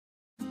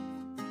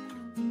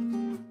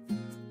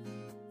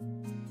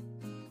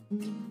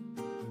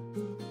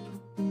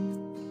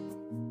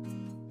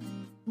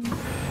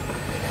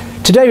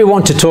Today we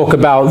want to talk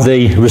about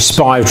the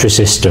respiratory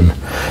system,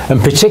 and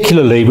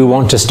particularly we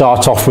want to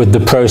start off with the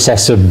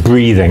process of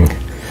breathing.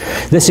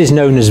 This is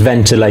known as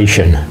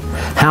ventilation.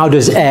 How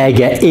does air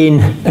get in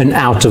and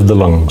out of the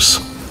lungs?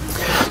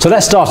 So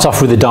let's start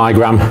off with a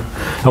diagram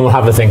and we'll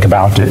have a think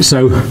about it.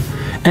 So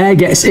air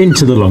gets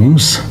into the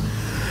lungs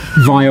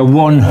via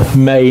one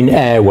main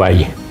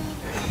airway,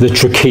 the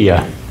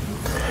trachea.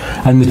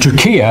 And the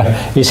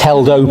trachea is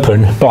held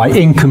open by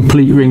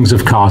incomplete rings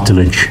of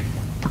cartilage,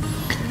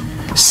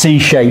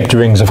 C-shaped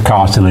rings of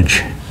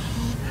cartilage.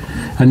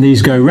 And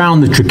these go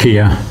round the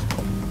trachea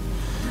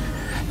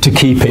to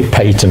keep it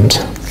patent,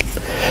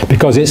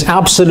 because it's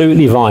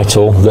absolutely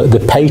vital that the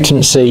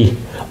patency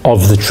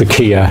of the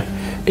trachea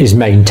is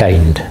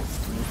maintained.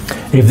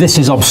 If this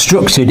is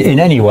obstructed in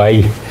any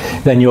way,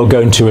 then you're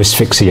going to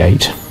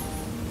asphyxiate.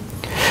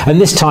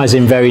 And this ties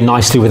in very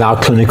nicely with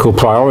our clinical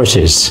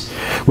priorities,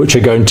 which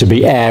are going to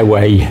be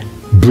airway,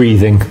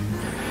 breathing,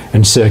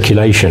 and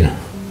circulation.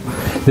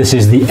 This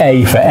is the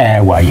A for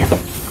airway.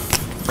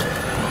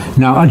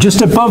 Now,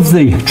 just above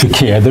the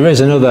trachea, there is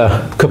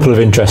another couple of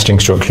interesting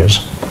structures.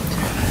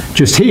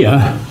 Just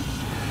here,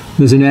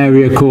 there's an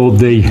area called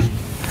the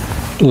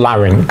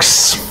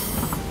larynx.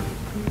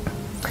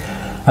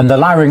 And the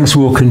larynx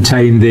will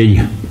contain the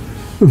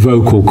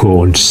vocal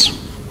cords.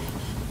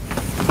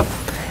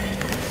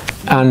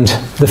 And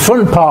the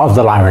front part of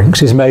the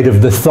larynx is made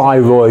of the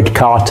thyroid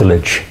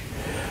cartilage.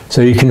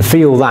 So you can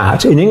feel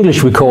that. In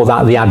English we call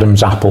that the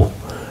Adam's apple.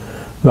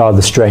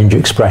 Rather strange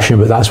expression,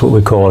 but that's what we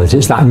call it.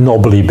 It's that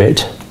knobbly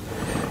bit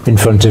in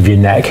front of your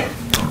neck,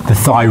 the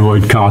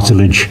thyroid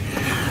cartilage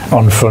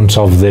on front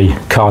of the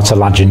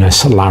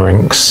cartilaginous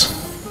larynx.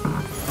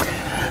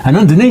 And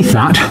underneath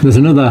that there's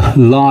another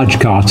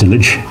large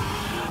cartilage,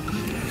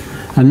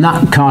 and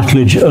that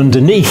cartilage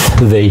underneath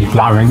the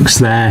larynx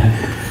there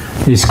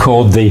is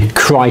called the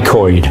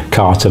cricoid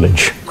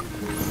cartilage.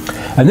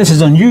 And this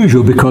is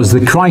unusual because the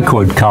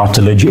cricoid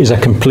cartilage is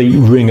a complete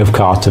ring of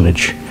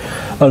cartilage,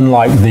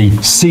 unlike the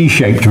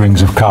C-shaped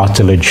rings of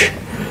cartilage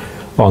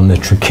on the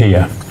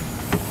trachea.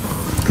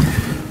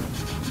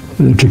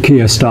 The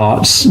trachea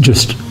starts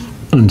just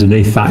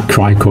underneath that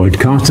cricoid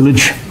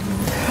cartilage,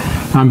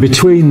 and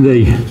between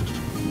the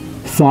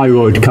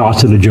thyroid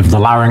cartilage of the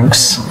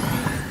larynx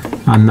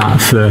and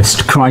that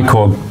first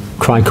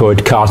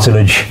cricoid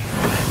cartilage,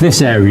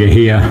 this area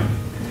here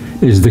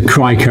is the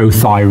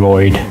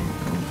cricothyroid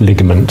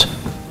ligament.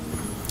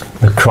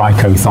 The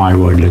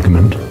cricothyroid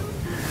ligament.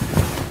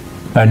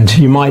 And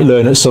you might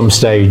learn at some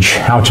stage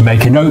how to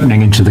make an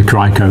opening into the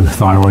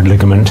cricothyroid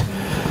ligament,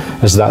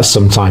 as that's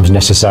sometimes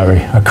necessary,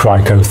 a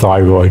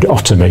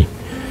cricothyroidotomy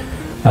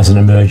as an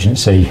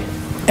emergency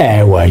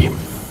airway.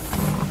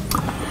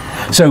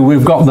 So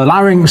we've got the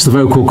larynx, the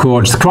vocal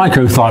cords, the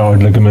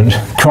cricothyroid ligament,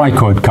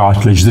 cricoid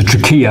cartilage, the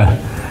trachea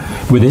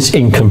with its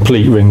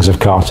incomplete rings of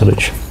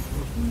cartilage.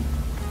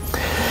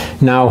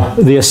 Now,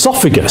 the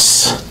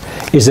esophagus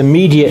is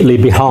immediately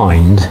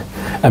behind,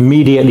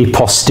 immediately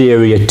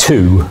posterior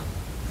to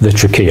the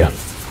trachea.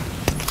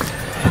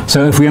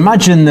 So if we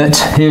imagine that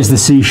here's the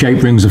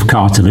C-shaped rings of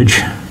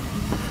cartilage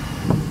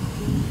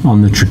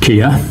on the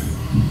trachea,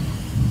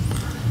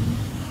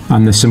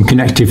 and there's some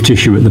connective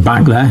tissue at the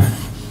back there.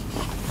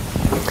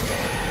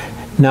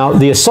 Now,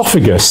 the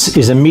esophagus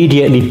is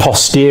immediately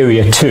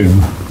posterior to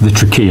the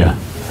trachea,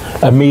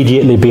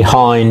 immediately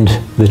behind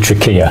the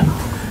trachea,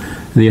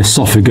 the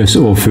esophagus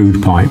or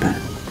food pipe.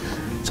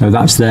 So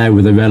that's there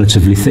with a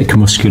relatively thick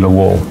muscular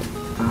wall.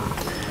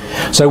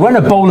 So when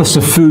a bolus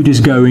of food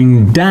is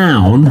going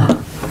down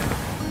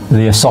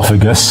the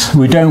esophagus,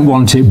 we don't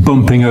want it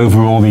bumping over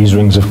all these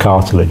rings of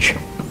cartilage.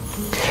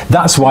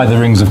 That's why the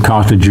rings of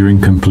cartilage are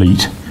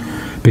incomplete,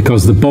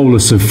 because the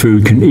bolus of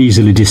food can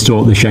easily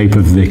distort the shape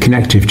of the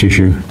connective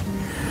tissue,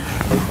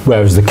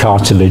 whereas the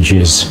cartilage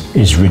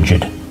is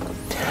rigid.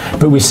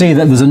 But we see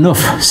that there's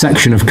enough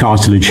section of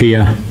cartilage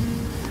here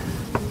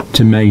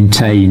to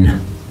maintain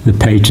the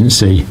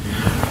patency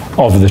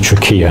of the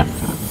trachea.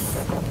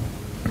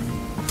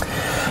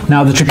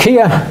 Now, the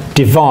trachea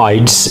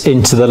divides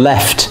into the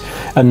left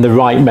and the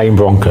right main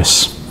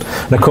bronchus.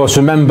 And of course,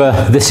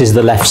 remember, this is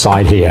the left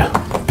side here,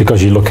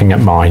 because you're looking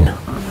at mine.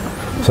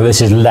 So this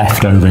is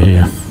left over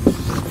here.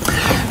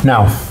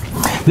 Now,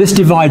 this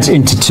divides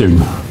into two.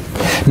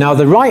 Now,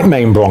 the right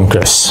main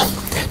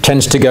bronchus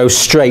tends to go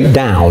straight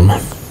down,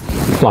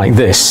 like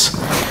this,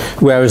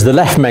 whereas the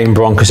left main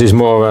bronchus is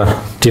more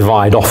a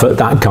divide off at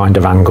that kind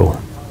of angle.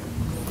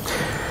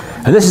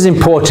 And this is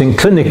important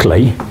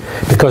clinically,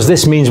 because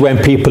this means when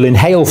people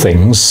inhale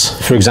things,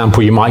 for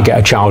example, you might get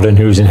a child in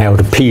who's inhaled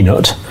a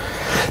peanut,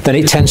 then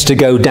it tends to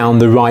go down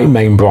the right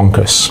main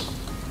bronchus.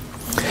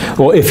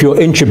 Or if you're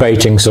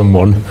intubating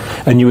someone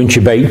and you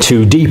intubate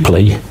too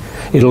deeply,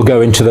 it'll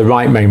go into the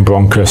right main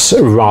bronchus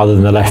rather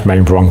than the left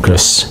main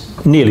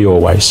bronchus, nearly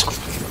always.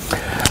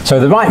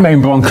 So the right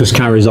main bronchus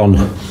carries on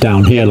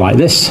down here like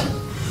this,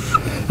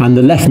 and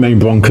the left main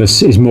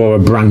bronchus is more a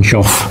branch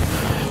off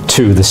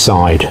to the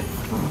side.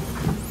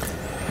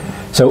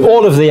 So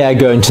all of the air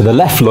going to the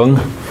left lung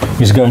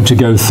is going to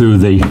go through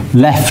the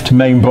left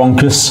main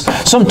bronchus,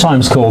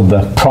 sometimes called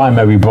the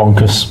primary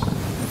bronchus.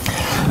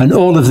 And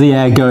all of the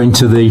air going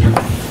to the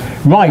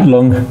right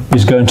lung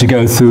is going to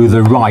go through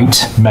the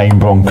right main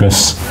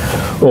bronchus,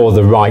 or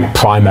the right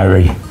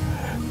primary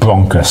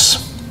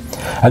bronchus.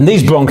 And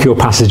these bronchial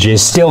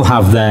passages still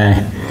have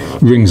their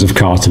rings of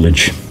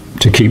cartilage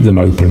to keep them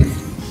open.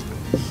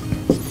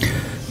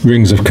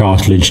 Rings of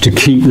cartilage to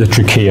keep the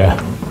trachea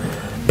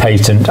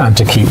patent and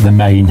to keep the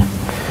main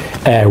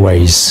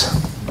airways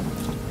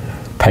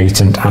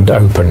patent and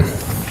open.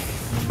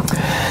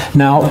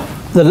 Now,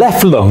 the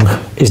left lung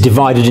is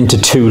divided into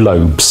two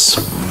lobes.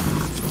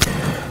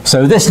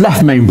 So this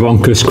left main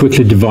bronchus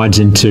quickly divides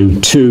into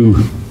two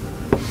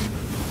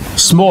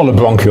smaller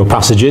bronchial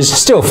passages,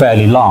 still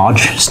fairly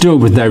large, still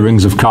with their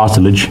rings of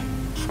cartilage.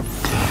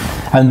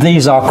 And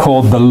these are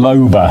called the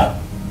lobar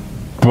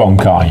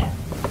bronchi.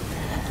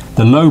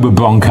 The lobar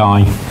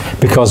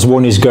bronchi, because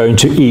one is going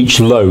to each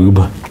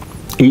lobe,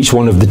 each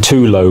one of the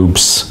two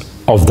lobes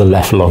of the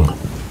left lung.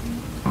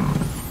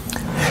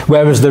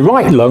 Whereas the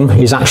right lung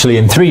is actually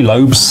in three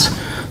lobes,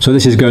 so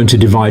this is going to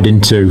divide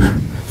into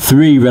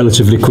three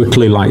relatively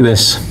quickly like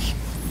this.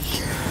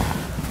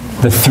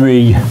 The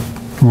three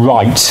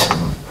right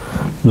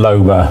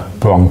lobar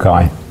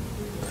bronchi.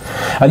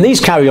 And these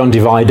carry on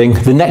dividing.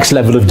 The next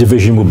level of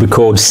division will be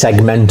called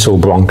segmental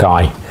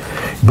bronchi,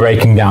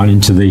 breaking down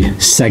into the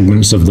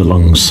segments of the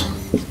lungs.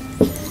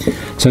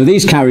 So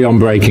these carry on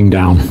breaking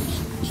down.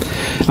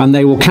 And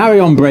they will carry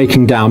on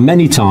breaking down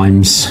many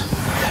times.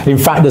 In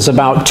fact, there's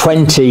about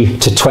 20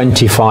 to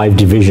 25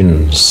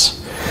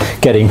 divisions,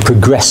 getting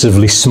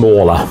progressively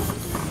smaller.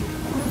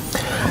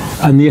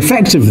 And the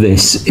effect of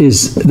this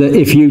is that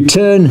if you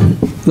turn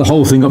the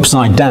whole thing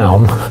upside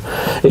down,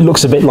 it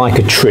looks a bit like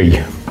a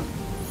tree.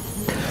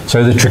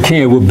 So the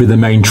trachea would be the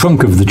main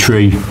trunk of the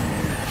tree,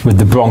 with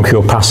the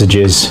bronchial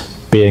passages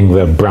being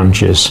the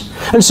branches.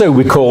 And so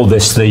we call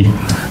this the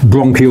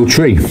bronchial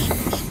tree,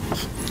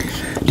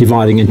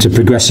 dividing into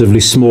progressively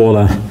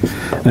smaller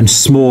and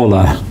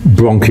smaller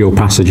bronchial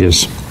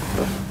passages.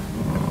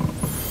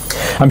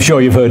 I'm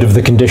sure you've heard of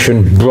the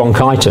condition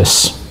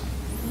bronchitis.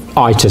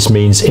 Itis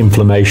means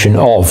inflammation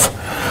of.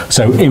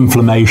 So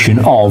inflammation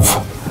of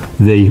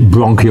the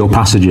bronchial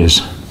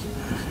passages,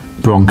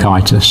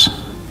 bronchitis.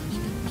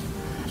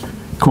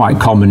 Quite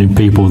common in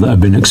people that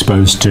have been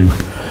exposed to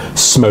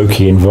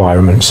smoky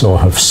environments or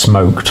have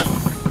smoked.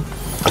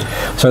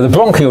 So the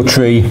bronchial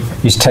tree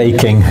is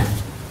taking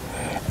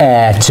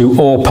air to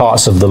all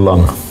parts of the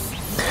lung.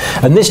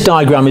 And this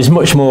diagram is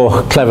much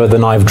more clever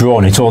than I've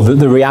drawn it, or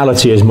the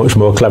reality is much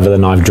more clever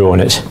than I've drawn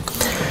it,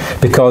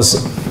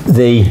 because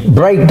the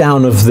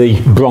breakdown of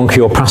the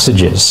bronchial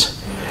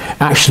passages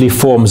actually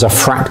forms a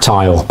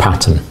fractile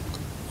pattern.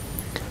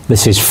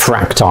 This is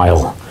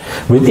fractile,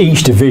 with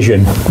each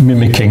division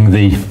mimicking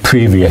the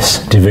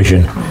previous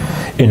division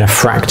in a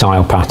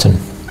fractile pattern.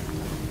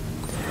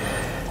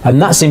 And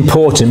that's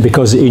important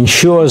because it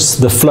ensures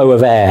the flow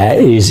of air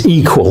is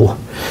equal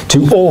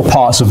to all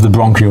parts of the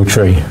bronchial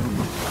tree.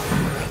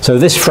 So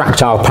this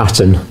fractile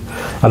pattern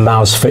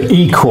allows for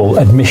equal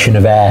admission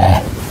of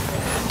air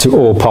to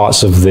all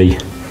parts of the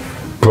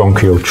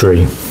bronchial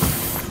tree.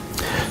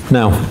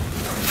 Now,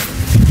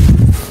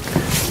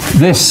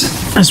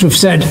 this, as we've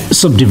said,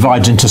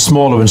 subdivides into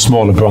smaller and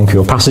smaller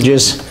bronchial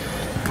passages.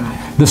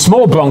 The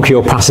small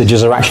bronchial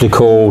passages are actually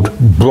called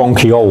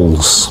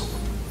bronchioles.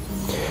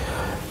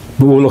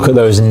 But we'll look at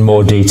those in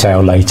more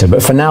detail later.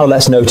 But for now,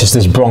 let's notice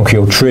this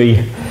bronchial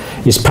tree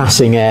is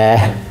passing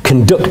air,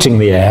 conducting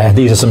the air.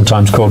 These are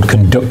sometimes called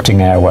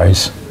conducting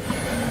airways,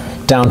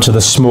 down to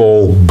the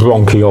small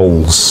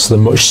bronchioles, the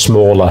much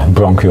smaller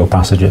bronchial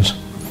passages.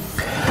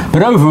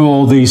 But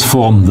overall, these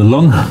form the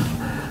lung,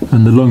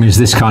 and the lung is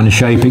this kind of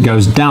shape. It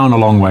goes down a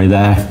long way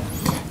there,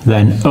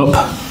 then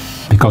up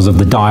because of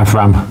the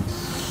diaphragm,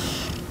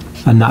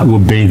 and that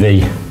would be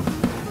the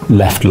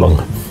left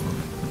lung.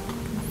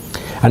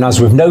 And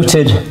as we've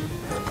noted,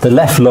 the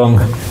left lung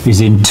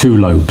is in two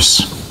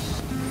lobes,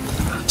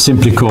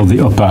 simply called the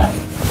upper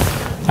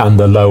and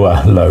the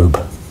lower lobe.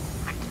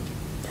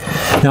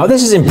 Now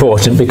this is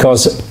important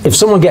because if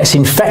someone gets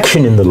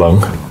infection in the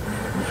lung,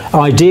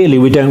 ideally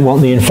we don't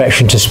want the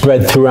infection to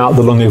spread throughout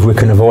the lung if we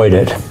can avoid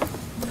it.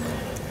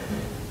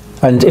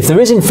 And if there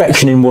is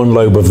infection in one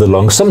lobe of the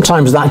lung,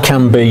 sometimes that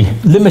can be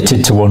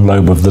limited to one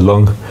lobe of the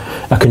lung,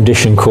 a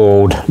condition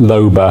called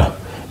lobar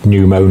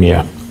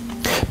pneumonia,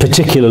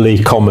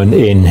 particularly common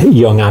in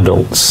young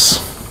adults.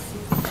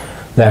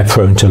 They're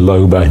prone to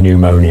lobar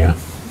pneumonia.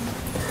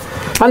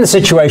 And the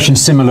situation's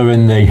similar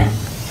in the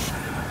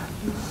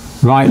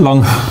right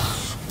lung.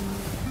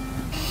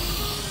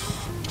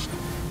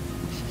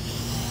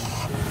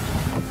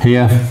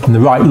 Here, and the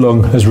right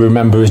lung, as we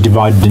remember, is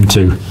divided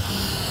into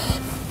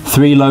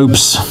three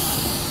lobes,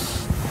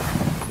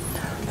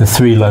 the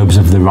three lobes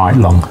of the right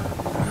lung,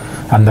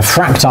 and the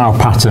fractile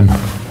pattern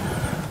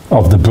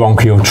of the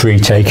bronchial tree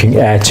taking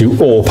air to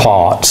all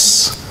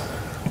parts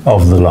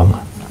of the lung.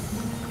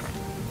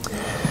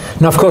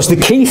 Now, of course, the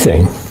key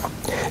thing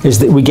is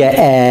that we get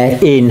air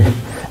in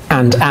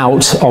and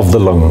out of the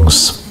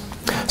lungs.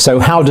 So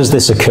how does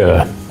this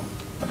occur?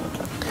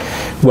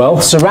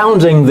 Well,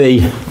 surrounding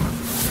the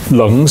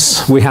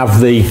lungs we have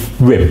the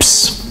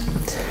ribs,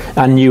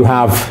 and you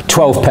have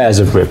 12 pairs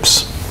of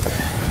ribs.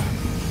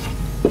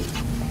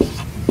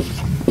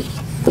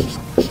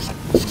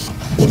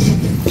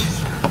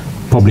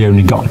 Probably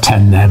only got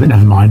 10 there, but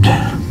never mind.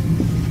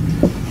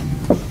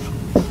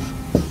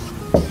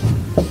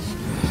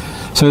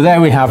 So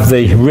there we have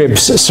the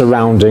ribs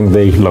surrounding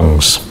the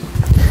lungs.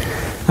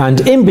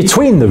 And in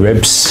between the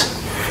ribs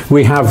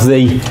we have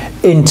the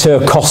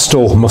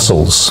intercostal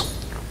muscles.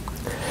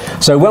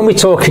 So when we're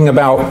talking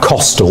about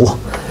costal,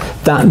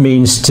 that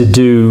means to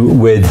do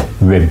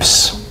with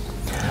ribs.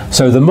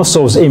 So the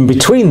muscles in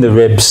between the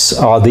ribs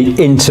are the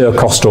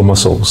intercostal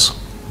muscles.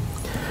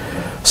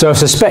 So I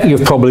suspect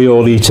you've probably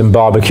all eaten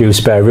barbecue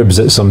spare ribs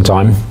at some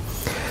time,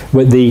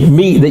 but the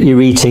meat that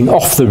you're eating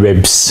off the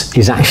ribs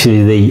is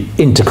actually the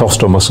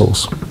intercostal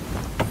muscles.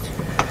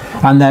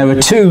 And there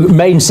are two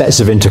main sets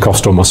of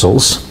intercostal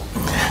muscles.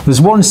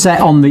 There's one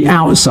set on the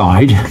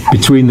outside,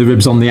 between the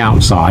ribs on the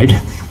outside,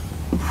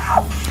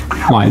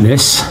 like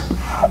this,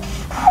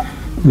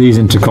 these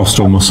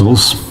intercostal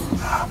muscles,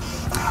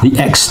 the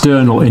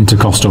external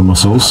intercostal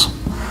muscles.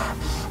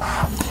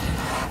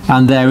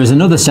 And there is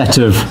another set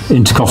of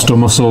intercostal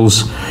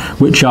muscles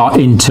which are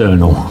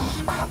internal,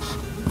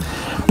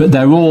 but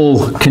they're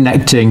all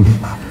connecting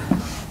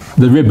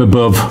the rib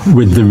above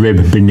with the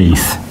rib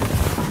beneath.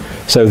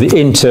 So the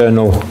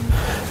internal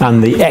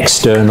and the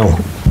external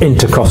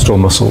intercostal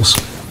muscles.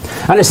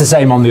 And it's the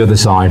same on the other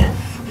side.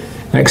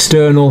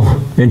 External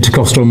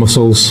intercostal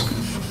muscles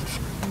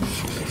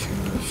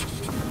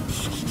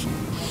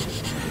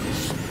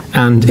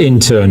and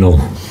internal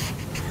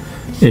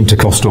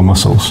intercostal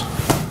muscles,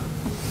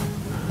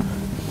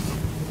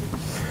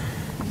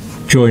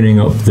 joining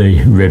up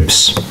the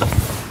ribs.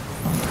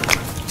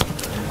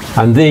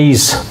 And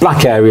these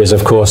black areas,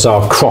 of course,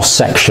 are cross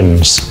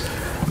sections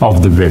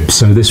of the rib.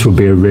 So this will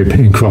be a rib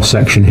in cross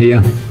section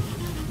here,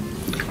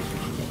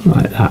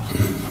 like that.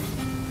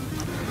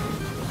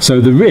 So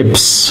the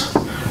ribs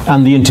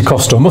and the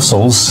intercostal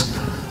muscles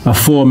are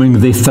forming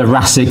the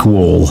thoracic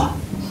wall,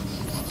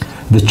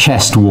 the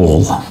chest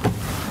wall.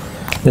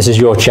 This is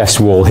your chest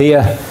wall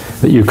here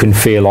that you can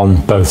feel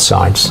on both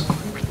sides.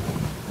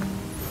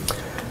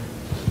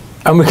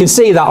 And we can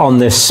see that on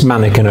this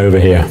mannequin over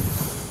here.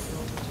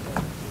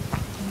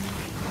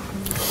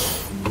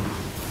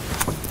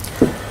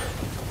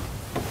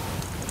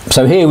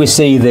 So here we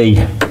see the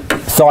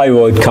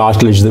thyroid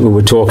cartilage that we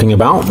were talking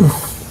about.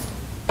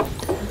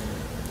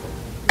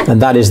 And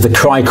that is the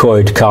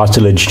cricoid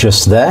cartilage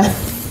just there.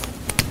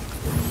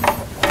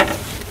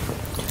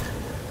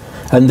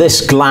 And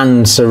this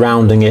gland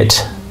surrounding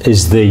it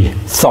is the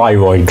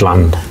thyroid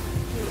gland.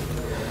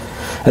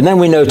 And then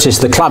we notice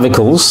the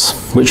clavicles,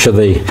 which are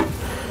the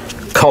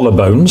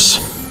collarbones.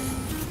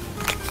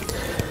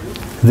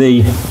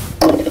 The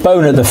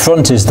bone at the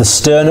front is the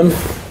sternum.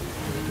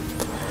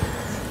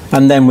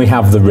 And then we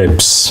have the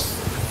ribs.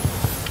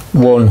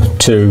 1,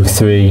 2,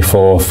 3,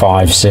 4,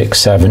 5, 6,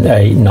 7,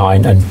 8,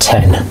 9 and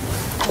 10.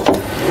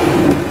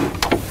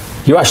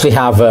 You actually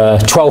have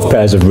 12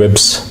 pairs of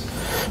ribs,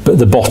 but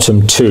the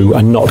bottom 2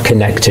 are not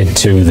connected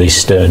to the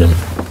sternum.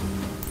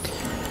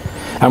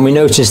 And we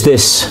notice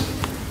this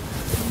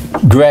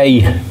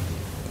grey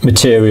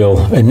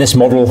material in this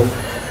model,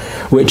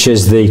 which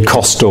is the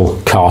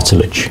costal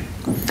cartilage.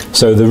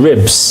 So the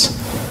ribs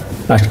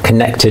are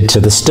connected to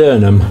the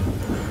sternum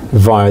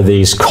via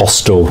these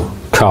costal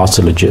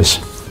cartilages.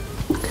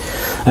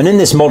 And in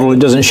this model it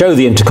doesn't show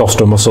the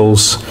intercostal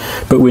muscles,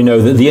 but we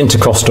know that the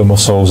intercostal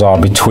muscles are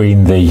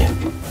between the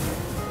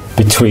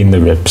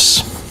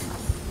ribs.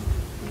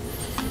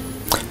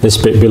 This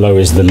bit below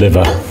is the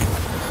liver,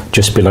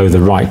 just below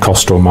the right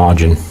costal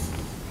margin.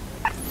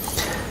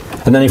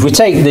 And then if we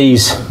take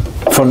these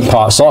front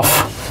parts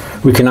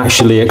off, we can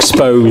actually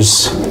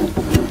expose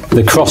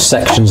the cross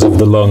sections of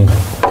the lung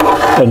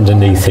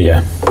underneath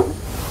here.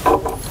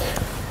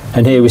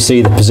 And here we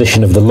see the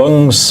position of the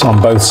lungs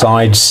on both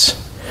sides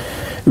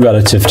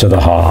relative to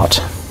the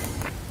heart.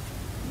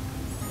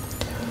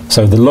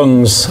 So the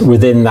lungs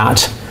within that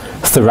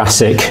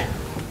thoracic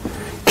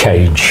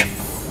cage.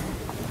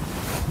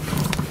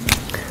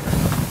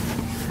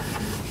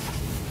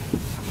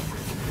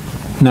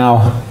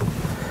 Now,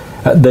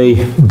 at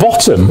the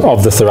bottom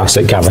of the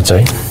thoracic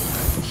cavity,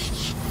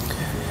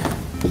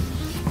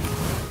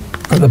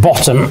 at the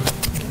bottom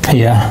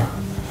here,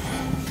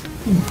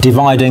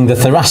 dividing the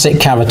thoracic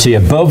cavity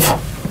above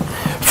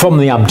from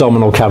the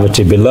abdominal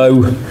cavity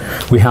below,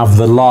 we have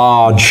the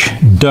large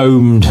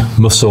domed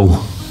muscle,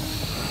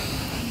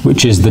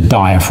 which is the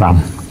diaphragm.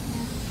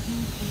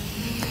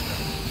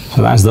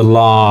 So that's the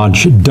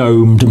large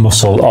domed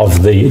muscle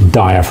of the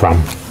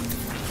diaphragm.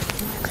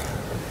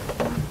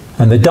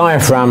 And the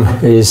diaphragm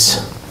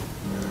is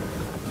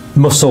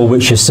muscle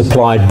which is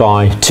supplied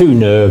by two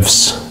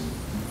nerves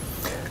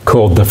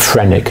called the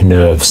phrenic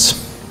nerves,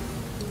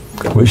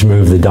 which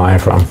move the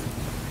diaphragm.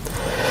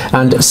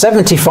 And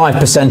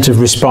 75% of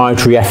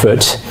respiratory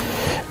effort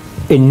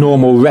in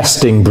normal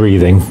resting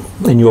breathing,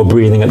 in your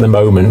breathing at the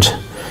moment,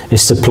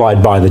 is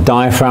supplied by the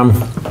diaphragm,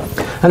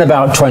 and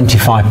about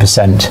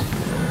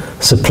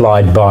 25%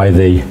 supplied by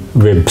the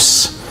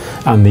ribs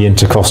and the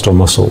intercostal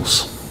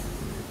muscles.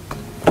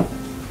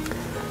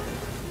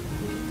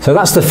 So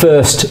that's the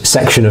first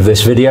section of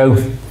this video.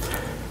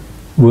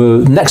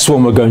 Next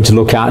one we're going to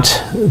look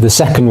at, the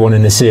second one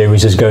in the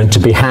series, is going to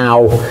be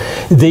how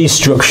these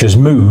structures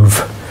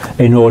move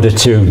in order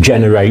to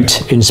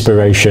generate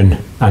inspiration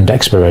and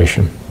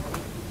expiration.